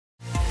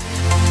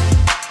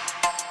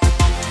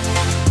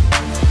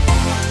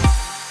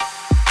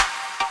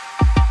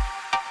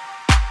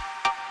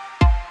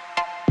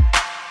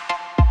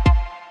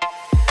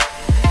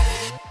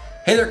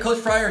Hey there, Coach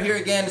Fryer here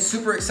again.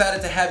 Super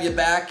excited to have you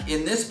back.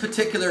 In this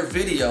particular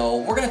video,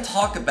 we're going to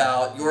talk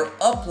about your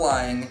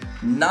upline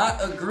not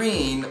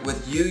agreeing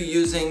with you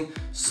using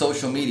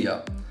social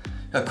media.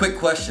 A quick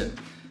question.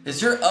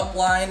 Is your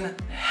upline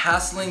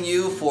hassling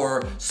you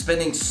for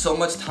spending so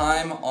much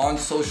time on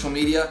social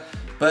media,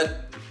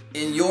 but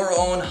in your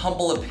own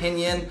humble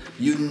opinion,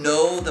 you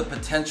know the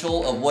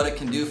potential of what it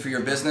can do for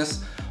your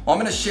business? Well, I'm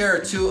going to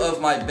share two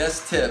of my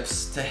best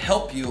tips to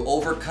help you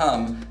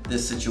overcome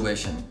this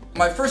situation.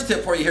 My first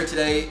tip for you here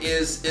today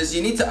is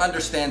you need to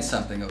understand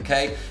something,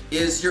 okay?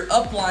 Your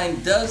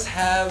upline does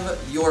have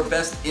your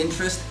best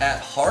interest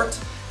at heart,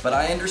 but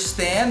I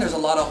understand there's a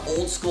lot of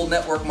old school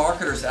network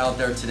marketers out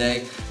there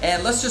today,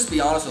 and let's just be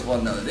honest with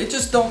one another. They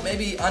just don't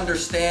maybe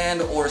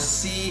understand or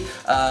see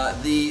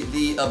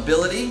the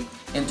ability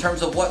in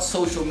terms of what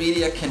social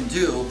media can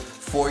do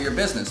for your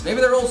business. Maybe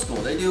they're old school.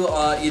 They do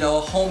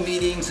home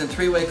meetings and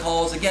three-way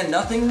calls. Again,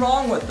 nothing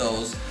wrong with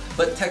those,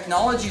 but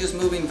technology is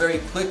moving very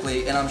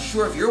quickly, and I'm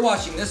sure if you're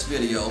watching this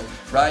video,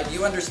 right,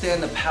 you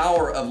understand the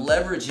power of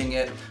leveraging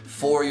it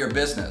for your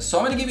business. So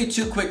I'm going to give you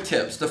two quick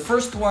tips. The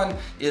first one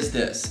is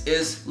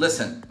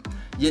listen,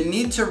 you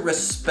need to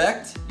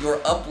respect your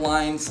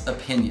upline's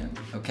opinion,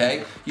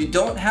 okay? You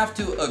don't have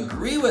to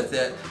agree with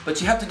it, but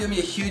you have to do me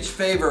a huge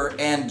favor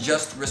and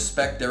just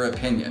respect their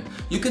opinion.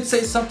 You could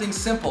say something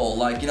simple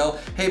like,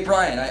 hey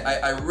Brian,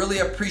 I really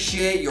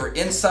appreciate your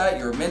insight,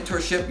 your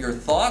mentorship, your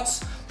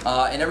thoughts,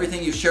 and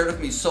everything you've shared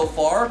with me so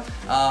far,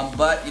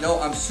 but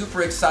I'm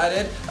super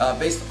excited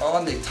based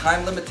on the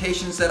time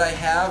limitations that I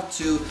have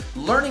to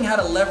learning how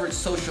to leverage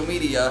social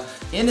media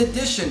in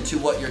addition to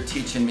what you're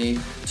teaching me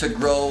to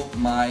grow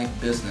my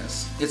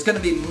business. It's going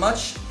to be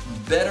much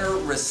better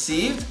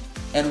received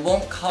and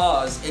won't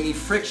cause any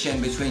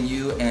friction between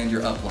you and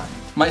your upline.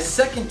 My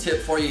second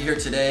tip for you here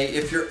today,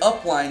 if your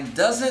upline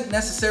doesn't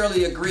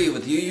necessarily agree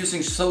with you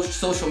using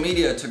social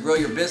media to grow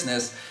your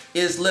business,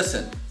 is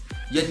listen.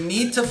 You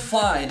need to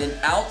find an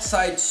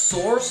outside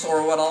source,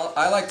 or what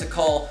I like to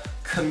call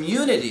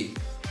community,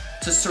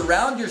 to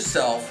surround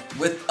yourself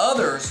with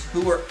others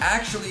who are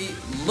actually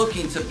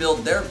looking to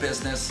build their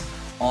business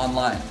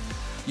online.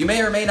 You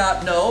may or may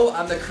not know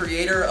I'm the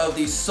creator of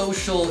the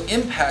Social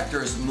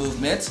Impactors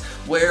movement,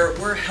 where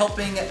we're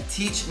helping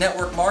teach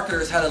network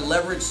marketers how to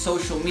leverage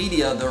social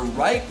media the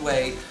right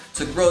way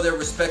to grow their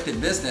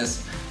respected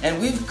business. And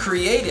we've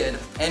created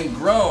and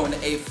grown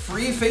a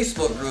free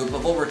Facebook group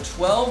of over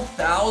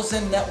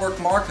 12,000 network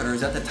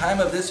marketers at the time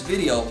of this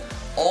video,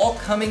 all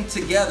coming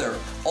together,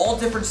 all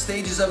different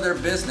stages of their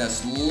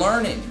business,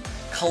 learning,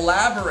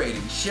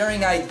 collaborating,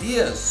 sharing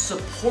ideas,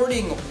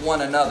 supporting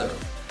one another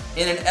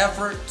in an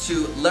effort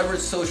to leverage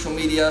social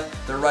media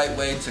the right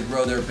way to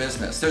grow their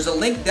business. There's a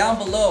link down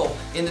below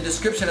in the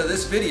description of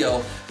this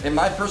video in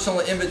my personal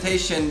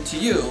invitation to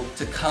you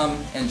to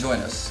come and join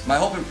us. My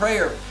hope and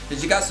prayer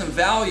is you got some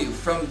value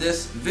from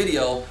this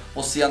video.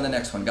 We'll see you on the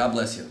next one. God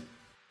bless you.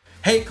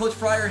 Hey, Coach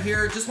Fryer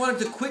here. Just wanted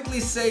to quickly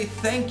say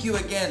thank you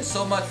again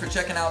so much for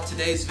checking out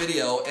today's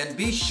video. And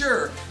be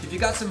sure, if you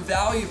got some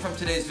value from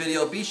today's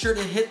video, be sure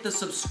to hit the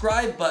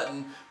subscribe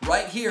button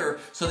right here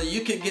so that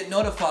you can get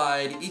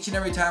notified each and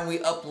every time we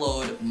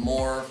upload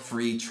more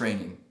free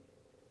training.